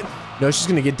 Charlotte. No, she's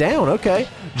going to get down. Okay.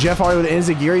 Jeff Hardy with an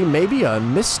enziguri. Maybe a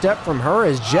misstep from her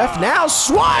as Jeff now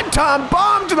swanton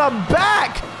bomb to the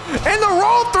back. And the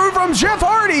roll through from Jeff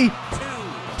Hardy.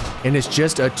 And it's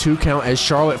just a 2 count as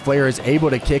Charlotte Flair is able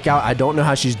to kick out. I don't know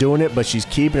how she's doing it, but she's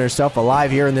keeping herself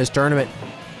alive here in this tournament.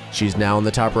 She's now on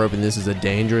the top rope, and this is a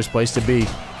dangerous place to be.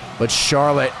 But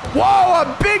Charlotte, whoa,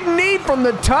 a big knee from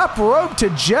the top rope to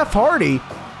Jeff Hardy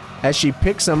as she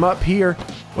picks him up here.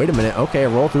 Wait a minute. Okay, a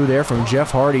roll through there from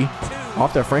Jeff Hardy.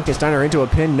 Off the Frankensteiner into a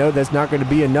pin. No, that's not going to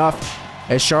be enough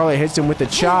as Charlotte hits him with the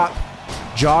chop.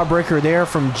 Jawbreaker there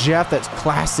from Jeff. That's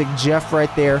classic Jeff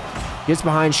right there. Gets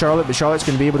behind Charlotte, but Charlotte's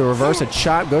going to be able to reverse a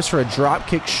chop. Goes for a drop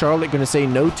kick. Charlotte going to say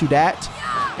no to that.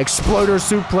 Exploder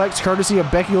suplex, courtesy of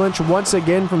Becky Lynch once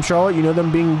again from Charlotte. You know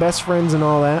them being best friends and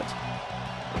all that.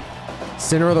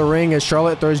 Center of the ring as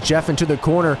Charlotte throws Jeff into the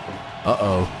corner.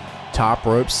 Uh-oh. Top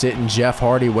rope sitting Jeff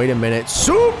Hardy. Wait a minute.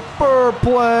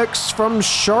 Superplex from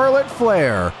Charlotte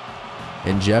Flair.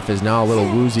 And Jeff is now a little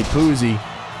woozy-poozy.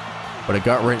 But a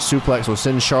gut-wrench suplex will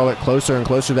send Charlotte closer and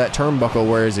closer to that turnbuckle,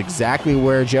 where is exactly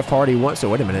where Jeff Hardy wants. So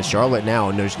wait a minute, Charlotte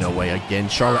now. There's no way. Again,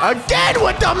 Charlotte. Again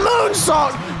with the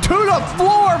moonsault to the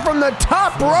floor from the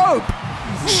top rope.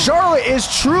 Charlotte is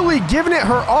truly giving it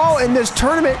her all in this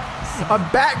tournament. A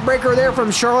backbreaker there from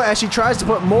Charlotte as she tries to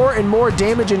put more and more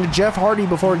damage into Jeff Hardy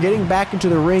before getting back into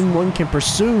the ring, one can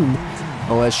presume.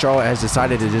 Unless Charlotte has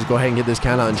decided to just go ahead and get this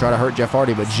count out and try to hurt Jeff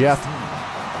Hardy. But Jeff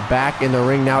back in the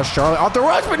ring now. Charlotte off the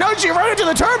ropes, but no, she ran into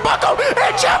the turnbuckle,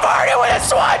 and Jeff Hardy with a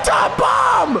swanton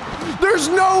bomb. There's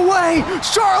no way.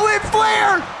 Charlotte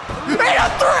Flair and a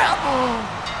thrill.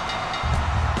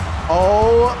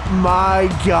 Oh my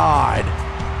God.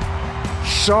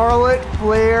 Charlotte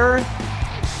Flair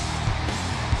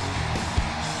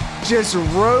just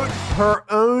wrote her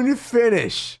own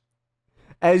finish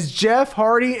as Jeff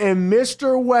Hardy and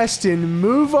Mr. Weston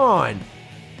move on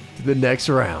to the next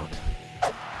round.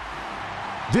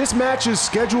 This match is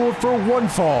scheduled for 1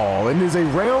 fall and is a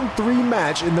round 3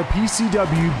 match in the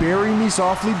PCW Bury Me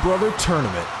Softly Brother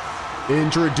Tournament.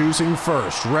 Introducing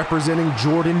first, representing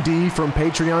Jordan D from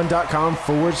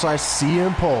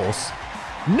patreon.com/CM Pulse,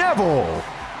 Neville.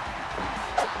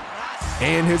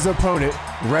 And his opponent,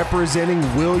 representing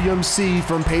William C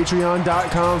from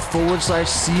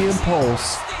patreon.com/CM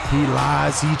Pulse, he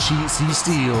lies, he cheats, he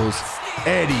steals,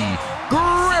 Eddie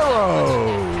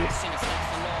Guerrero.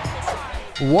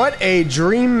 What a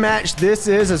dream match this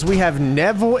is, as we have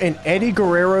Neville and Eddie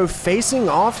Guerrero facing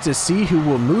off to see who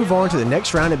will move on to the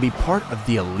next round and be part of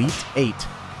the Elite 8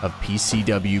 of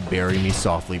PCW Bury Me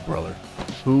Softly, brother.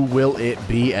 Who will it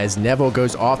be as Neville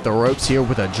goes off the ropes here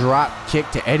with a drop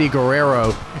kick to Eddie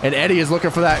Guerrero, and Eddie is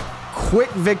looking for that quick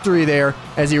victory there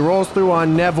as he rolls through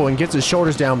on Neville and gets his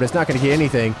shoulders down, but it's not going to get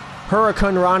anything.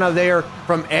 Hurricane Rana there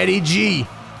from Eddie G,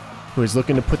 who is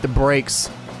looking to put the brakes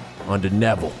onto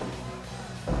Neville.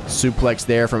 Suplex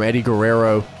there from Eddie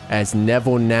Guerrero as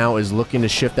Neville now is looking to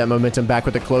shift that momentum back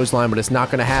with the clothesline, but it's not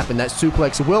going to happen. That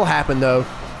suplex will happen, though,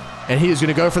 and he is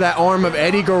going to go for that arm of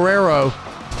Eddie Guerrero.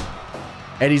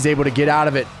 Eddie's able to get out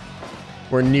of it.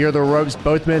 We're near the ropes.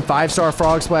 Both men, 5-star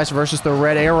frog splash versus the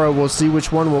Red Arrow. We'll see which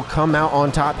one will come out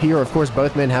on top here. Of course,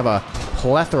 both men have a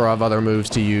plethora of other moves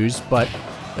to use, but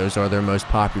those are their most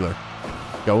popular.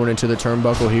 Going into the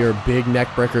turnbuckle here, big neck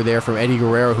breaker there from Eddie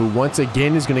Guerrero, who once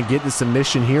again is going to get the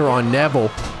submission here on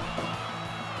Neville.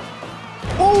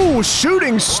 Oh,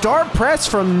 shooting star press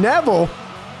from Neville.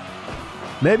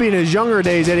 Maybe in his younger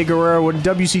days, Eddie Guerrero would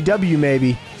WCW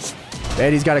maybe.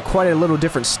 Eddie's got quite a little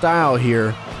different style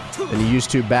here than he used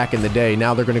to back in the day.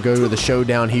 Now they're going to go to the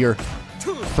showdown here.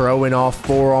 Throwing off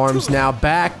forearms now,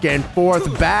 back and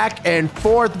forth, back and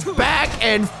forth, back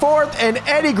and forth, and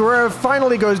Eddie Guerrero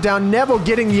finally goes down. Neville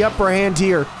getting the upper hand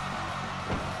here.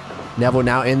 Neville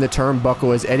now in the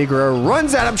turnbuckle as Eddie Guerrero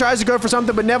runs at him, tries to go for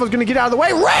something, but Neville's going to get out of the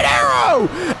way. Red Arrow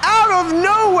out of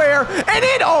nowhere, and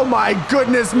oh my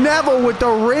goodness, Neville with the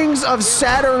rings of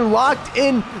Saturn locked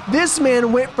in. This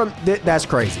man went from, that's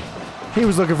crazy. He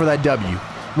was looking for that W.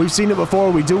 We've seen it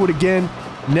before. We do it again.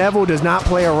 Neville does not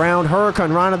play around.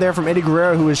 Hurricane Rana there from Eddie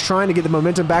Guerrero, who is trying to get the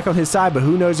momentum back on his side, but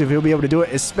who knows if he'll be able to do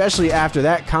it, especially after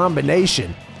that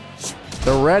combination.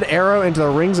 The red arrow into the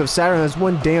rings of Saturn is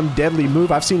one damn deadly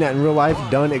move. I've seen that in real life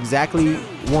done exactly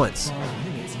once.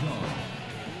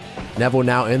 Neville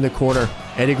now in the corner.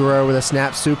 Eddie Guerrero with a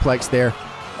snap suplex there.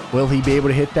 Will he be able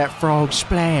to hit that frog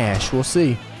splash? We'll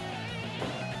see.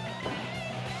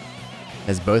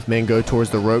 As both men go towards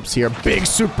the ropes here. Big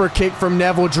super kick from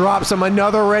Neville. Drops him.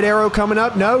 Another red arrow coming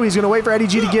up. No, he's going to wait for Eddie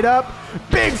G to get up.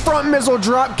 Big front missile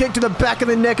drop kick to the back of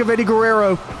the neck of Eddie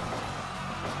Guerrero.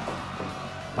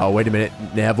 Oh, wait a minute.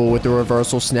 Neville with the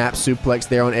reversal snap suplex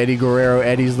there on Eddie Guerrero.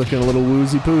 Eddie's looking a little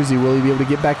woozy-poozy. Will he be able to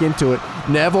get back into it?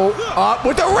 Neville up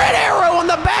with the red arrow on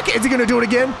the back. Is he going to do it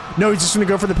again? No, he's just going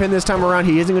to go for the pin this time around.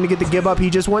 He isn't going to get the give up.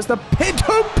 He just wants the pin.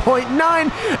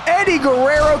 2.9. Eddie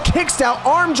Guerrero kicks out,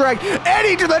 arm drag.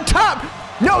 Eddie to the top.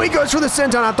 No, he goes for the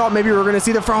senton. I thought maybe we were going to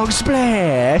see the frog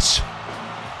splash.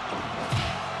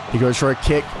 He goes for a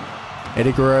kick.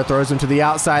 Eddie Guerrero throws him to the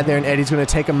outside there, and Eddie's going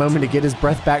to take a moment to get his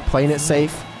breath back, playing it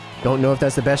safe. Don't know if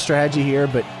that's the best strategy here,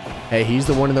 but hey, he's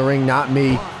the one in the ring, not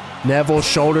me. Neville's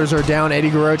shoulders are down.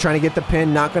 Eddie Guerrero trying to get the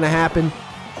pin. Not going to happen.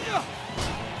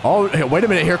 Oh, wait a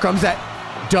minute. Here comes that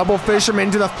double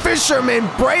fisherman to the fisherman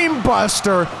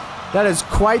brainbuster. That is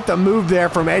quite the move there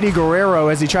from Eddie Guerrero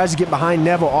as he tries to get behind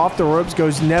Neville. Off the ropes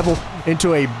goes Neville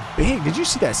into a big, did you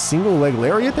see that single leg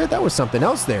lariat there? That was something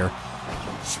else there.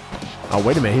 Oh,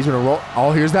 wait a minute. He's going to roll.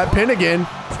 Oh, here's that pin again.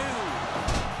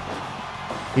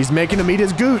 He's making him eat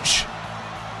his gooch.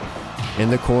 In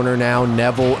the corner now,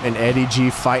 Neville and Eddie G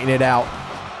fighting it out.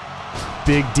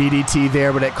 Big DDT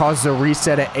there, but it causes a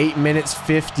reset at 8 minutes,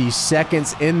 50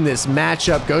 seconds in this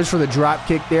matchup. Goes for the drop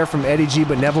kick there from Eddie G,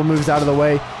 but Neville moves out of the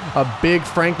way. A big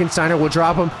Frankensteiner will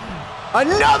drop him.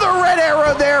 Another red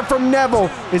arrow there from Neville.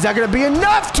 Is that going to be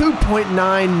enough?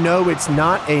 2.9. No, it's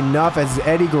not enough as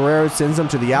Eddie Guerrero sends him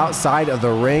to the outside of the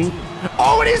ring.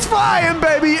 Oh, and he's flying,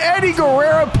 baby. Eddie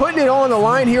Guerrero putting it on the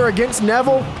line here against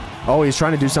Neville. Oh, he's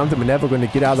trying to do something, but Neville going to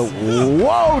get out of the...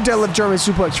 Whoa, deadlift German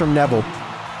suplex from Neville.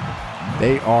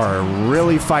 They are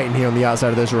really fighting here on the outside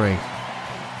of this ring.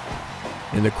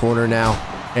 In the corner now,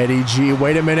 Eddie G.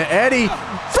 Wait a minute, Eddie.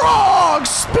 Frog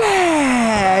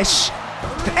splash.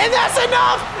 And that's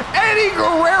enough! Eddie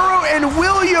Guerrero and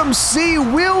William C.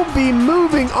 will be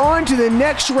moving on to the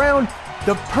next round.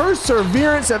 The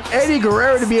perseverance of Eddie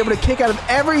Guerrero to be able to kick out of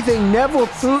everything Neville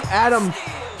threw at him.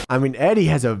 I mean, Eddie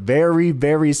has a very,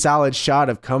 very solid shot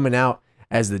of coming out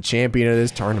as the champion of this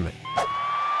tournament.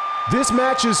 This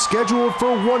match is scheduled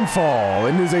for one fall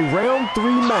and is a round 3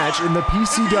 match in the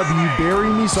PCW Bury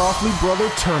Me Softly Brother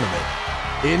Tournament.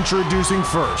 Introducing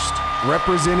first,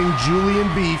 representing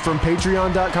Julian B from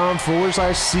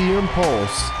patreon.com/CM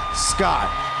Pulse, Scott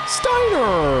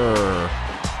Steiner.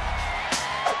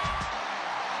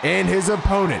 And his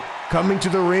opponent, coming to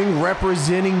the ring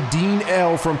representing Dean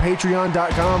L from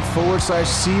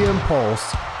patreon.com/CM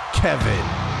Pulse, Kevin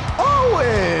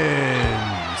Owens.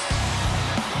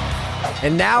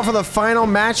 And now for the final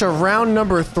match of round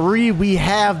number 3, we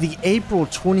have the April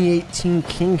 2018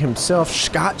 King himself,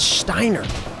 Scott Steiner,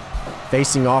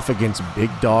 facing off against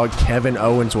big dog Kevin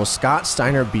Owens. Will Scott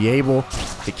Steiner be able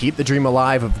to keep the dream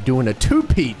alive of doing a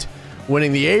two-peat,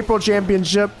 winning the April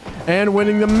Championship and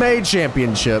winning the May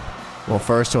Championship? Well,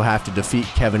 first he'll have to defeat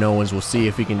Kevin Owens. We'll see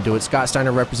if he can do it. Scott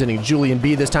Steiner representing Julian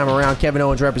B this time around. Kevin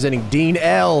Owens representing Dean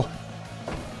L.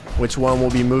 Which one will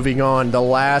be moving on? The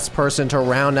last person to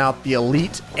round out the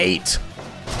Elite 8.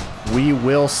 We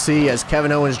will see as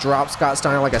Kevin Owens drops Scott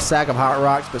Steiner like a sack of hot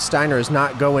rocks, but Steiner is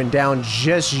not going down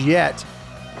just yet.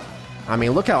 I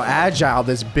mean, look how agile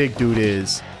this big dude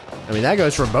is. I mean, that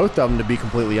goes for both of them, to be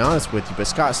completely honest with you, but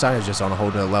Scott Steiner's just on a whole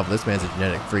nother level. This man's a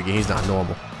genetic freak, and he's not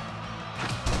normal.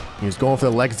 He was going for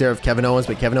the legs there of Kevin Owens,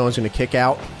 but Kevin Owens going to kick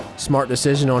out. Smart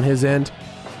decision on his end.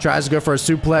 Tries to go for a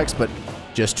suplex, but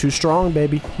just too strong,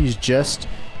 baby. He's just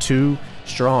too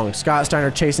strong. Scott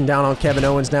Steiner chasing down on Kevin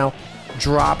Owens now.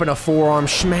 Dropping a forearm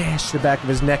smash to the back of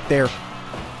his neck there.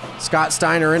 Scott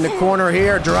Steiner in the corner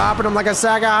here, dropping him like a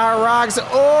sack of hot rocks.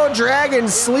 Oh, Dragon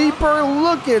Sleeper.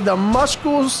 Look at the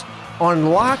muscles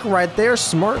on lock right there.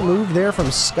 Smart move there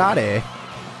from Scotty.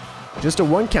 Just a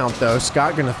 1 count though.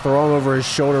 Scott gonna throw him over his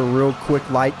shoulder real quick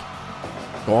like.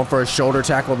 Going for a shoulder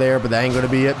tackle there, but that ain't gonna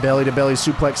be it. Belly to belly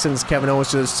suplex sends Kevin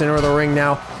Owens to the center of the ring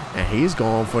now. And he's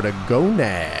going for the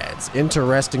gonads. minutes.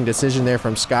 Interesting decision there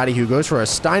from Scotty, who goes for a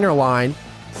Steiner line.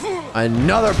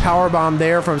 Another powerbomb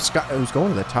there from Scott, who's going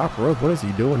to the top rope. What is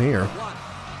he doing here?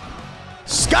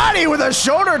 Scotty with a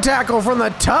shoulder tackle from the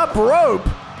top rope.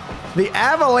 The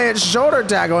avalanche shoulder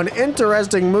tackle. An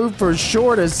interesting move for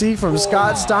sure to see from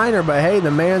Scott Steiner, but hey,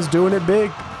 the man's doing it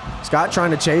big. Scott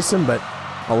trying to chase him, but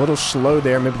a little slow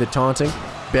there, maybe the taunting.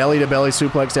 Belly-to-belly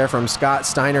suplex there from Scott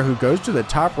Steiner, who goes to the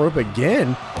top rope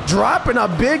again, dropping a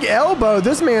big elbow.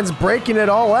 This man's breaking it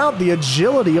all out, the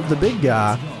agility of the big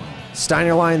guy.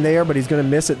 Steiner line there, but he's going to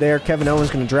miss it there. Kevin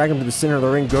Owens going to drag him to the center of the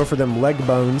ring, go for them leg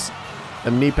bones.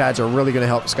 Them knee pads are really going to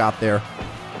help Scott there.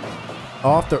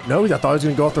 No, I thought he was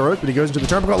going to go off the ropes, but he goes into the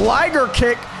turnbuckle. Liger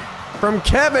kick from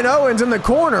Kevin Owens in the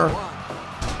corner.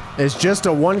 It's just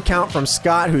a 1 count from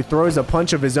Scott, who throws a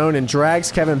punch of his own and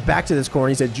drags Kevin back to this corner.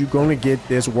 He said, "You're going to get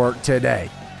this work today."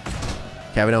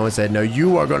 Kevin Owens said, "No,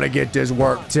 you are going to get this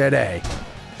work today."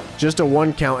 Just a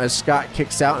 1 count as Scott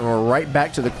kicks out, and we're right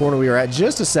back to the corner we were at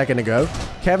just a second ago.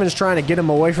 Kevin's trying to get him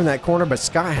away from that corner, but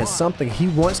Scott has something he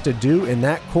wants to do in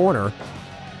that corner.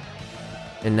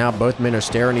 And now both men are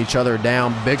staring each other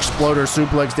down. Big exploder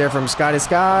suplex there from Scotty.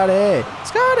 Scotty!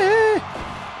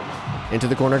 Into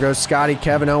the corner goes Scotty.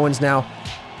 Kevin Owens now.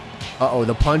 Uh-oh,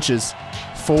 the punches.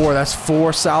 4. That's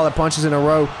 4 solid punches in a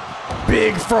row.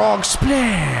 Big frog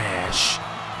splash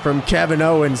from Kevin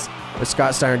Owens. But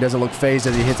Scott Steiner doesn't look phased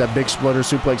as he hits a big exploder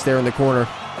suplex there in the corner.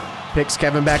 Picks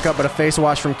Kevin back up, but a face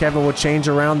wash from Kevin will change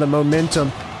around the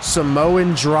momentum.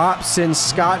 Samoan drop sends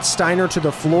Scott Steiner to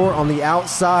the floor on the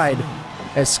outside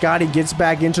as Scotty gets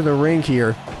back into the ring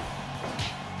here.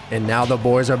 And now the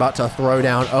boys are about to throw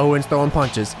down. Owens throwing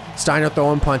punches. Steiner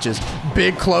throwing punches.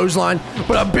 Big clothesline,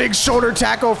 but a big shoulder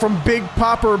tackle from Big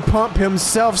Popper Pump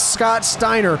himself, Scott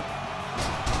Steiner.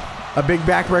 A big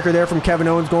backbreaker there from Kevin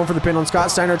Owens going for the pin on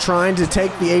Scott Steiner, trying to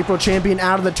take the April champion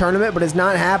out of the tournament, but it's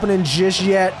not happening just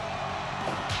yet.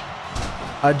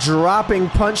 A dropping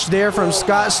punch there from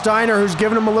Scott Steiner, who's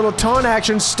giving him a little taunt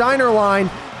action. Steiner line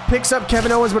picks up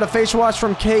Kevin Owens, but a face wash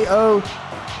from KO.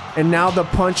 And now the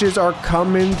punches are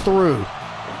coming through.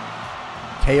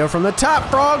 KO from the top,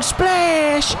 frog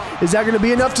splash. Is that going to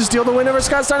be enough to steal the win over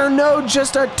Scott Steiner? No,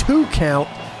 just a 2 count.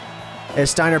 As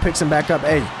Steiner picks him back up.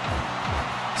 Hey,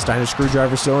 Steiner's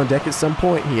screwdriver still on deck at some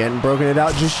point. He hadn't broken it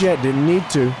out just yet. Didn't need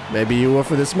to. Maybe he will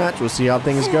for this match. We'll see how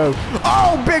things go.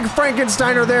 Oh, big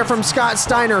Frankensteiner there from Scott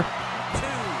Steiner.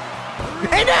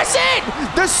 And that's it!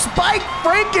 The Spike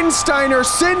Frankensteiner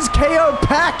sends KO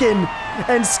packing.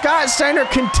 And Scott Steiner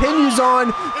continues on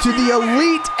to the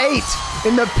Elite 8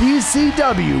 in the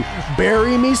PCW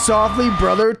Bury Me Softly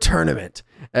Brother Tournament.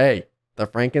 Hey, the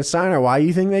Frankensteiner, why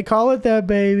you think they call it that,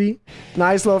 baby?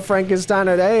 Nice little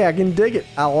Frankensteiner. Hey, I can dig it.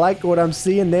 I like what I'm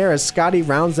seeing there as Scotty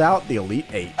rounds out the Elite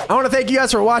 8. I want to thank you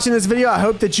guys for watching this video. I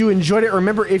hope that you enjoyed it.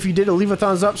 Remember, if you did, to leave a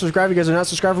thumbs up, subscribe if you guys are not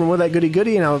subscribed for more of that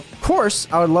goody. And of course,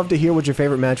 I would love to hear what your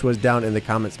favorite match was down in the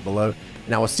comments below.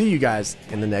 And I will see you guys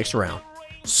in the next round.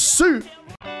 See you.